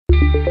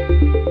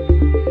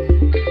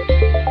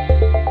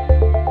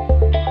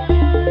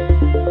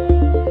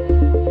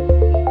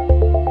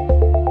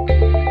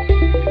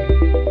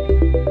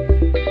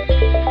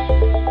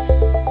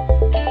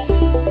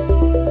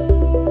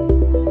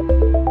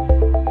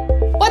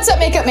What's up,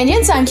 makeup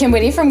minions? I'm Kim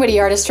Witte from Witte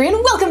Artistry, and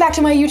welcome back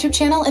to my YouTube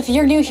channel. If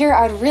you're new here,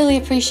 I'd really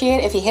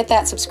appreciate if you hit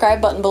that subscribe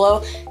button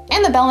below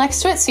and the bell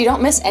next to it so you don't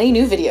miss any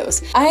new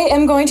videos. I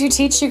am going to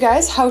teach you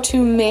guys how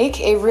to make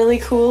a really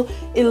cool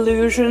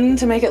illusion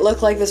to make it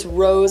look like this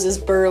rose is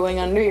burrowing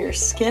under your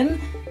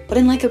skin, but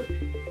in like a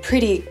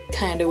pretty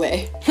kind of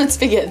way. Let's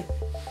begin.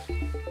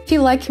 If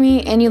you like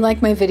me and you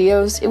like my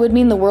videos, it would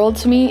mean the world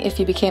to me if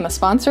you became a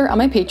sponsor on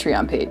my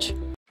Patreon page.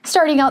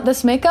 Starting out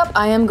this makeup,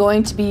 I am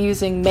going to be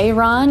using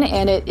Mayron,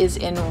 and it is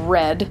in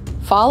red.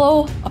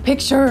 Follow a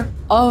picture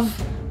of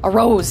a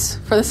rose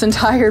for this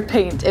entire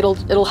paint.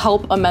 It'll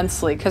help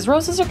immensely, because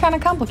roses are kind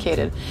of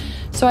complicated.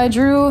 So I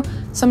drew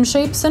some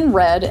shapes in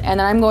red,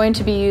 and then I'm going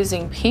to be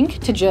using pink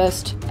to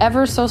just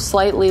ever so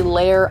slightly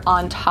layer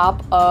on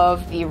top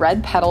of the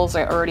red petals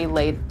I already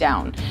laid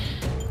down.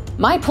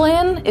 My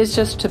plan is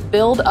just to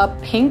build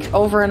up pink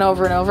over and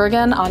over and over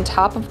again on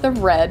top of the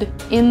red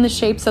in the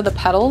shapes of the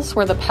petals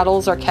where the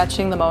petals are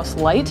catching the most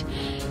light.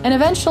 And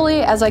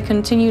eventually, as I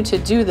continue to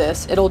do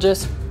this, it'll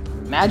just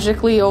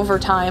magically over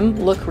time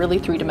look really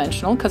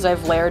three-dimensional because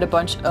I've layered a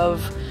bunch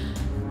of,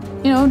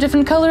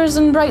 different colors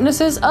and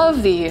brightnesses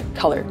of the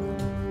color.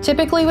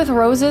 Typically with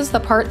roses, the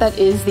part that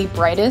is the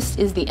brightest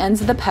is the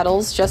ends of the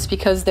petals just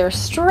because they're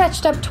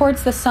stretched up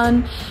towards the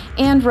sun,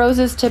 and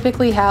roses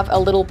typically have a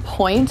little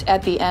point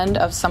at the end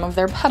of some of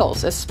their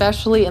petals,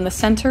 especially in the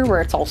center where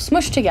it's all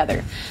smushed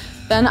together.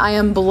 Then I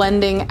am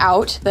blending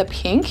out the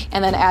pink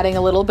and then adding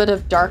a little bit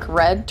of dark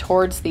red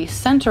towards the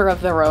center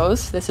of the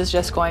rose. This is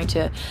just going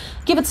to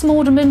give it some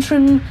more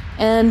dimension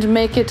and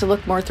make it to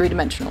look more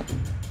three-dimensional.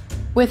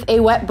 With a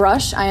wet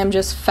brush, I am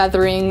just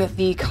feathering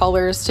the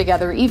colors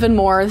together even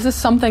more. This is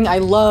something I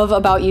love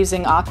about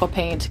using aqua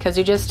paint, because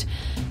you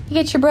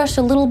get your brush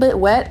a little bit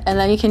wet and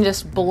then you can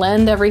just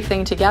blend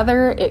everything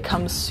together. It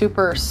comes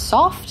super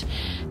soft,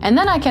 and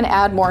then I can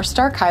add more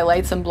stark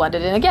highlights and blend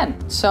it in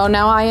again. So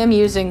now I am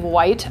using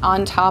white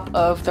on top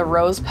of the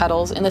rose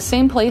petals in the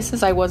same place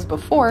as I was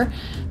before,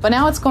 but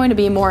now it's going to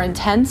be more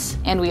intense,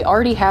 and we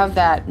already have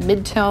that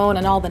mid-tone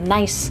and all the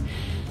nice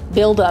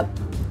build-up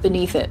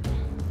beneath it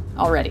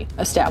already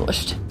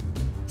established.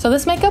 So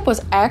this makeup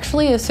was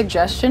actually a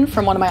suggestion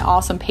from one of my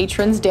awesome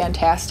patrons,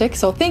 Dantastic,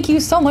 so thank you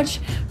so much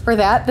for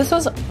that. This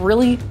was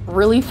really,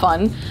 really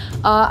fun.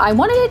 I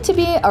wanted it to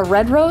be a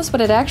red rose,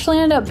 but it actually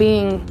ended up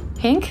being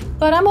pink,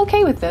 but I'm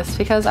okay with this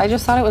because I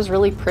just thought it was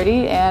really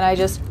pretty and I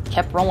just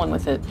kept rolling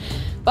with it.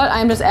 But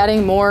I'm just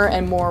adding more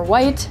and more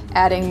white,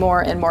 adding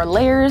more and more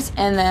layers,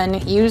 and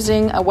then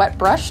using a wet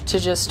brush to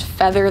just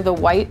feather the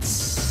white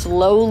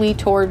slowly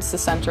towards the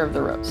center of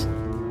the rose.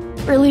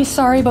 Really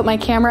sorry, but my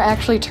camera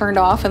actually turned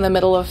off in the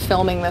middle of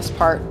filming this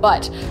part,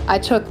 but I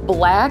took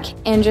black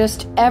and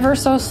just ever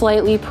so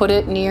slightly put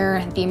it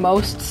near the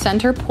most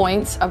center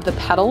points of the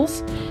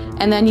petals,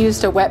 and then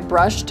used a wet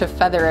brush to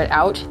feather it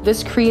out.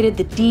 This created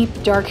the deep,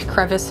 dark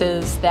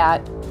crevices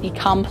that the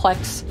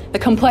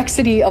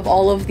complexity of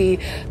all of the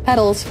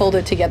petals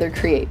folded together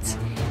creates.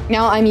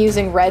 Now I'm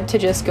using red to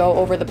just go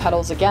over the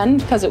petals again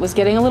because it was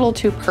getting a little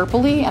too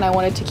purpley and I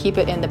wanted to keep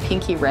it in the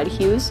pinky red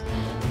hues.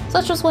 So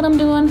that's just what I'm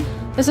doing.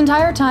 This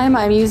entire time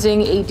I'm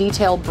using a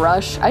detailed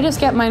brush. I just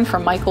get mine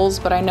from Michaels,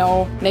 but I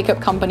know makeup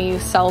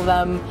companies sell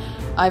them.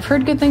 I've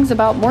heard good things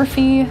about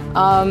Morphe.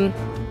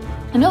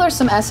 I know there's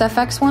some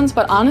SFX ones,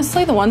 but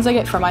honestly the ones I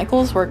get from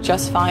Michaels work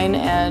just fine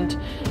and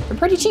they're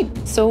pretty cheap,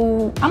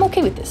 so I'm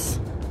okay with this.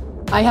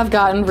 I have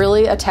gotten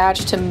really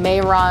attached to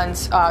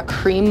Mayron's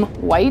cream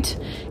white.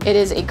 It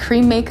is a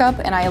cream makeup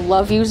and I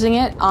love using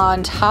it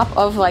on top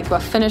of like a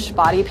finished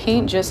body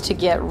paint just to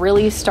get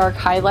really stark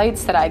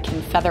highlights that I can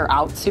feather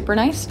out super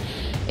nice.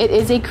 It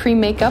is a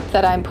cream makeup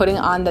that I'm putting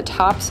on the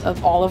tops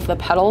of all of the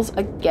petals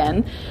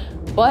again,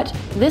 but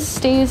this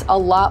stays a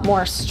lot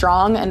more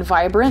strong and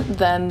vibrant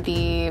than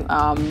the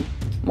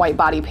white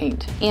body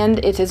paint,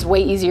 and it is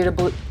way easier to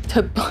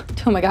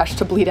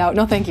bleed out.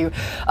 No, thank you.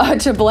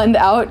 To blend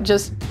out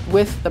just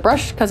with the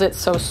brush because it's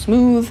so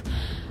smooth.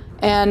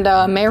 And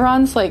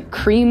Mayron's like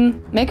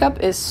cream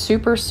makeup is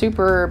super,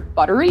 super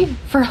buttery,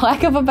 for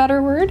lack of a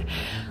better word.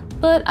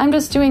 But I'm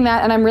just doing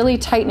that, and I'm really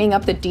tightening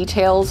up the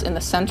details in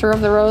the center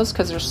of the rose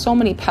because there's so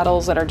many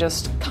petals that are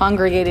just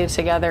congregated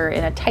together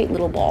in a tight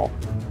little ball.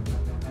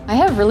 I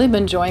have really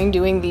been enjoying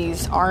doing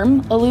these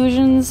arm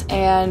illusions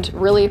and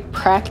really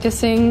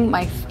practicing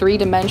my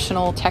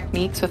three-dimensional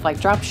techniques with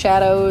like drop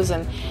shadows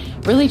and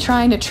really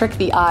trying to trick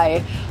the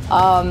eye.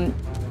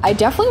 I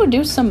definitely would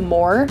do some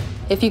more.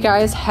 If you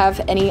guys have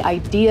any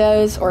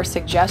ideas or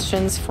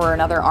suggestions for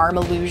another arm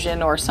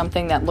illusion or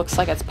something that looks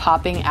like it's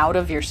popping out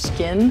of your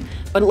skin,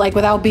 but like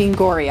without being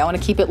gory, I want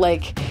to keep it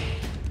like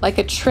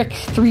a trick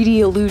 3D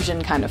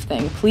illusion kind of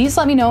thing, please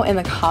let me know in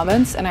the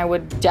comments and I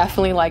would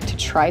definitely like to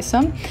try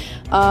some.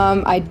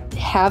 I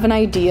have an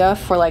idea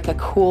for like a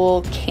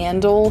cool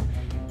candle,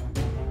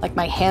 like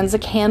my hand's a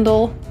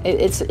candle.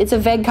 It's a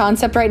vague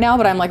concept right now,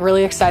 but I'm like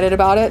really excited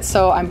about it,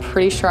 so I'm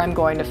pretty sure I'm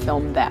going to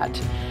film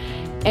that.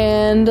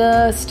 And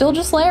still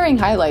just layering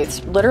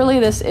highlights. Literally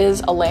this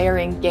is a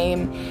layering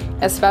game,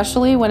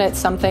 especially when it's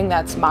something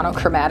that's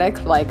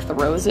monochromatic like the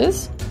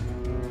roses.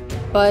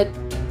 But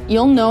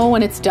you'll know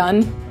when it's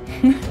done.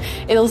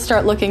 It'll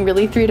start looking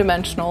really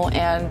three-dimensional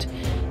and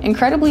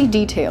incredibly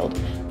detailed.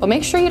 But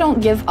make sure you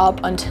don't give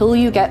up until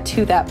you get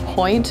to that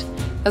point,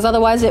 because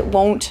otherwise it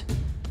won't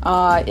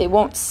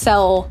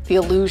sell the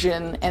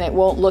illusion, and it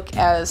won't look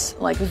as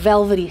like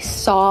velvety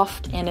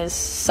soft and as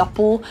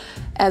supple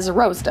as a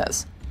rose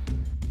does.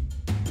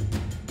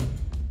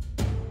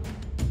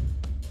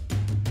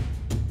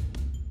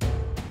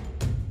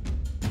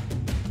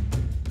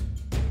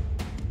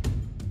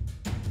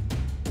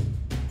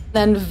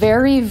 Then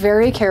very,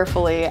 very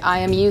carefully, I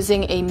am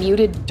using a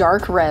muted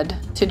dark red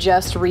to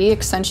just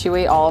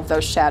re-accentuate all of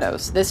those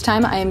shadows. This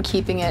time I am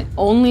keeping it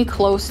only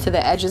close to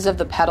the edges of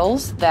the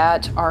petals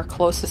that are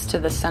closest to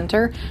the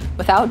center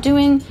without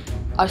doing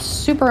a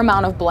super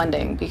amount of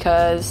blending,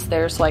 because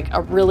there's like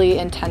a really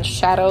intense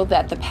shadow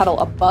that the petal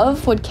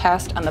above would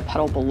cast on the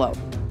petal below.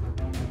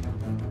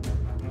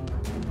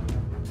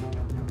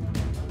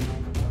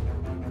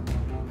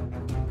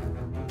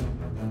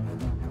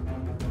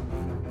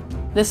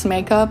 This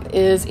makeup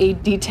is a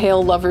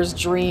detail lover's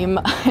dream.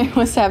 I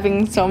was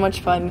having so much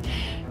fun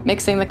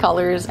mixing the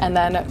colors and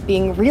then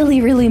being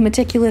really, really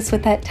meticulous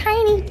with that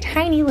tiny,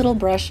 tiny little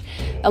brush.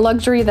 A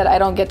luxury that I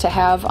don't get to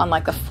have on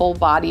like a full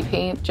body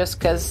paint, just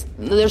because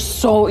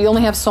you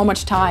only have so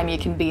much time you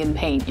can be in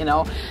paint, you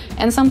know?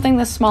 And something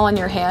this small on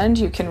your hand,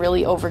 you can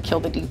really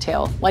overkill the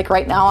detail. Like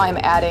right now I'm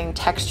adding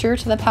texture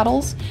to the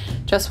petals,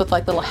 just with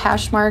like little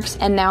hash marks,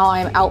 and now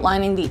I'm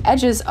outlining the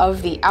edges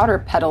of the outer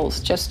petals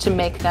just to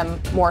make them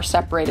more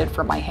separated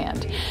from my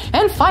hand.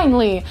 And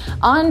finally,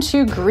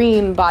 onto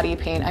green body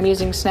paint. I'm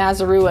using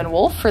Sennheiser and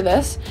Wolf for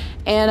this,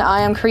 and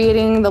I am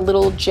creating the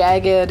little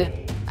jagged,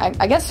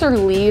 I guess they're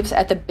leaves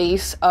at the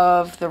base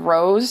of the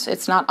rose.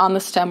 It's not on the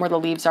stem where the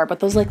leaves are, but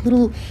those like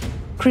little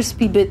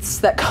crispy bits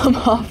that come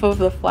off of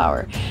the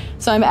flower.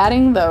 So I'm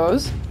adding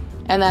those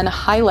and then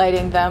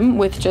highlighting them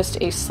with just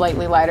a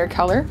slightly lighter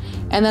color.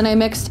 And then I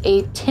mixed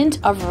a tint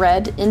of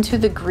red into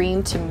the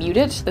green to mute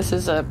it. This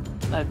is a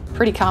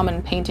pretty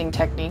common painting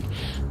technique,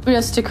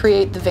 just to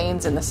create the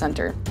veins in the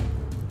center.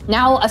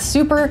 Now, a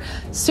super,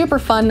 super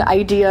fun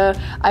idea.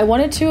 I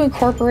wanted to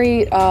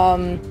incorporate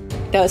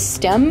the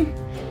stem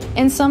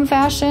in some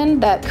fashion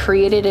that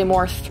created a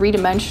more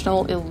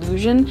three-dimensional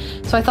illusion.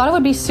 So I thought it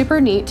would be super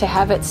neat to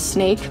have it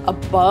snake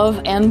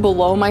above and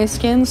below my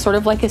skin, sort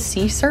of like a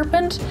sea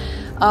serpent,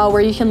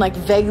 where you can like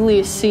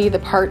vaguely see the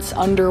parts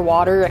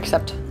underwater,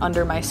 except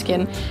under my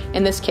skin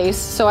in this case.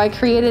 So I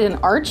created an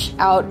arch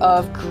out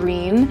of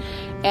green,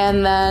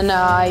 and then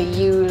I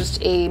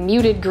used a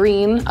muted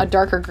green, a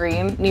darker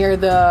green, near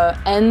the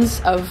ends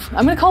of,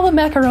 I'm gonna call them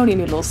macaroni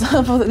noodles,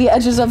 the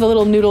edges of the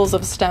little noodles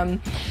of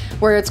stem,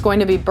 where it's going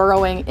to be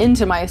burrowing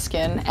into my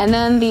skin. And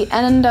then the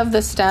end of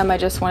the stem, I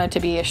just want it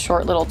to be a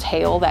short little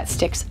tail that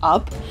sticks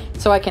up,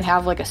 so I can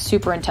have like a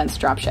super intense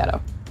drop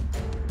shadow.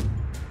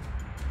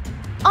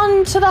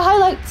 On to the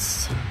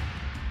highlights.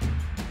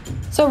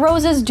 So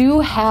roses do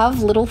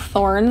have little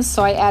thorns,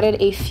 so I added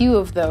a few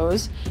of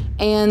those.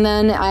 And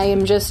then I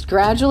am just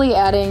gradually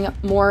adding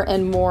more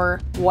and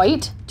more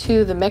white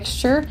to the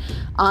mixture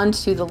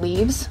onto the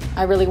leaves.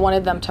 I really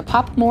wanted them to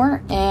pop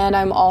more, and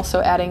I'm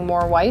also adding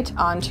more white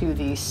onto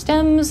the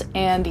stems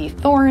and the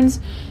thorns,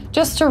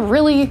 just to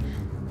really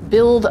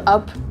build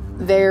up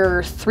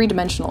their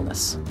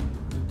three-dimensionalness.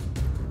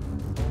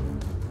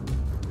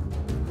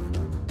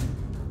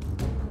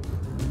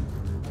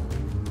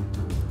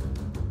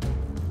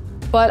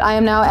 But I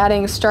am now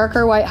adding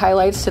starker white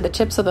highlights to the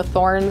tips of the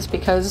thorns,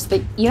 because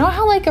you know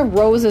how like a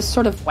rose is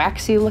sort of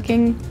waxy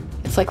looking?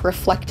 It's like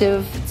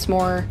reflective, it's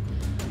more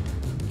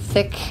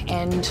thick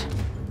and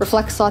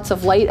reflects lots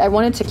of light. I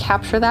wanted to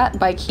capture that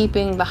by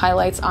keeping the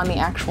highlights on the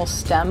actual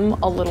stem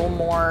a little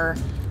more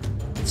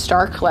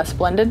stark, less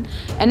blended.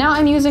 And now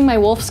I'm using my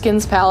Wolf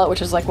Skins palette,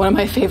 which is like one of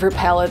my favorite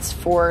palettes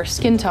for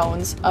skin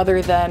tones,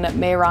 other than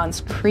Mayron's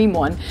cream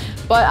one.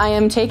 But I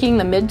am taking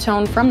the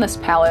mid-tone from this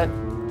palette,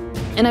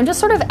 and I'm just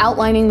sort of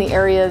outlining the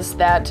areas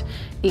that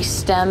the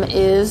stem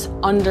is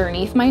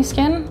underneath my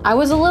skin. I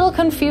was a little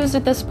confused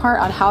at this part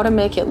on how to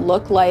make it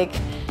look like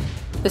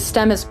the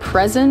stem is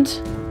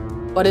present,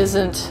 but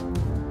isn't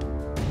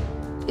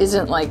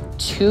like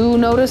too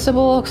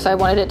noticeable, because I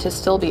wanted it to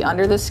still be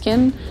under the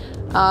skin.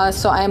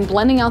 So I'm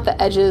blending out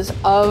the edges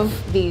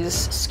of these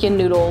skin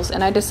noodles,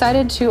 and I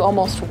decided to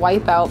almost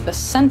wipe out the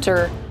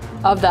center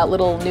of that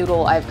little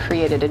noodle I've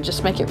created and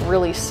just make it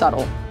really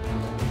subtle.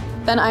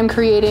 Then I'm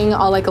creating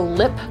like a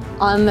lip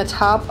on the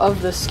top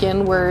of the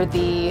skin where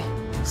the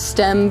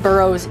stem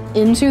burrows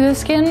into the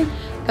skin,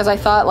 because I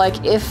thought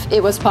like if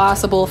it was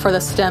possible for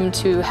the stem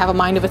to have a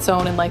mind of its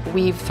own and like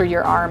weave through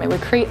your arm, it would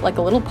create like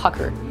a little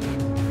pucker.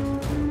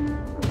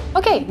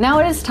 Okay, now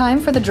it is time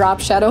for the drop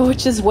shadow,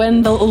 which is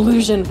when the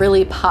illusion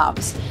really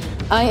pops.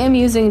 I am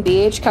using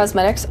BH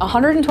Cosmetics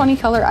 120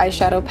 color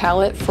eyeshadow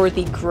palette for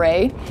the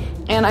gray,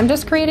 and I'm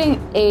just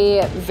creating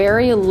a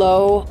very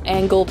low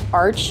angled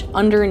arch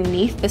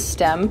underneath the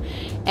stem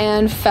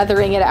and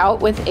feathering it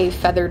out with a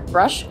feathered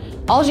brush.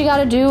 All you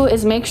gotta do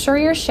is make sure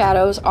your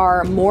shadows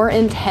are more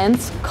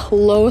intense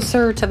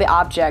closer to the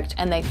object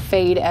and they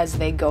fade as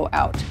they go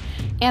out.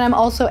 And I'm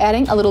also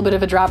adding a little bit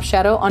of a drop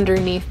shadow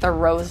underneath the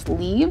rose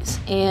leaves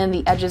and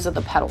the edges of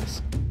the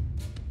petals.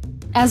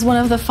 As one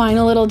of the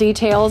final little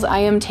details, I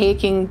am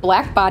taking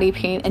black body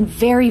paint and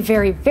very,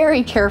 very,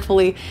 very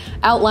carefully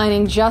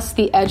outlining just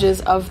the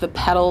edges of the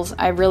petals.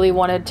 I really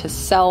wanted to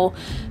sell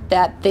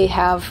that they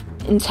have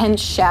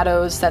intense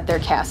shadows that they're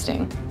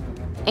casting.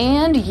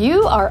 And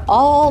you are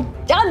all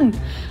done!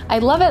 I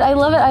love it, I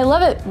love it, I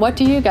love it! What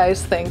do you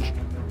guys think?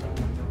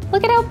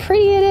 Look at how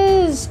pretty it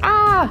is!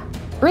 Ah!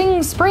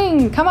 Spring,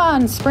 spring! Come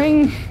on,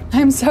 spring!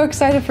 I'm so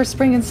excited for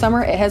spring and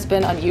summer. It has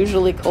been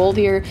unusually cold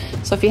here,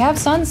 so if you have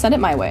sun, send it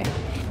my way.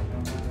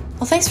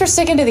 Well, thanks for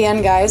sticking to the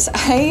end, guys.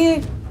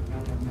 I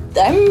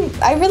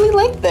really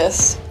like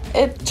this.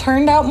 It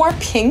turned out more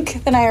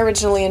pink than I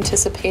originally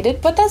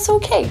anticipated, but that's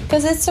okay,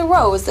 because it's a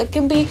rose. It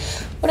can be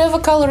whatever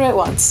color it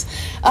wants.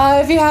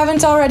 If you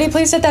haven't already,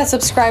 please hit that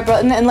subscribe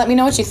button and let me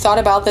know what you thought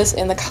about this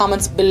in the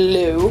comments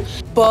below.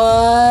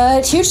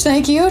 But huge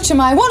thank you to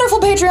my wonderful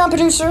Patreon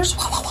producers.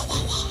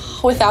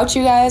 Without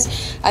you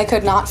guys, I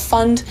could not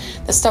fund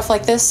the stuff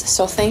like this,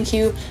 so thank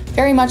you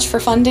very much for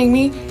funding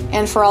me.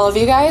 And for all of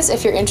you guys,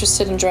 if you're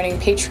interested in joining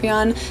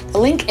Patreon, the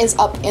link is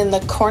up in the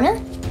corner.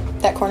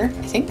 That corner,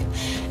 I think.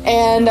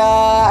 And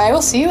I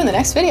will see you in the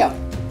next video.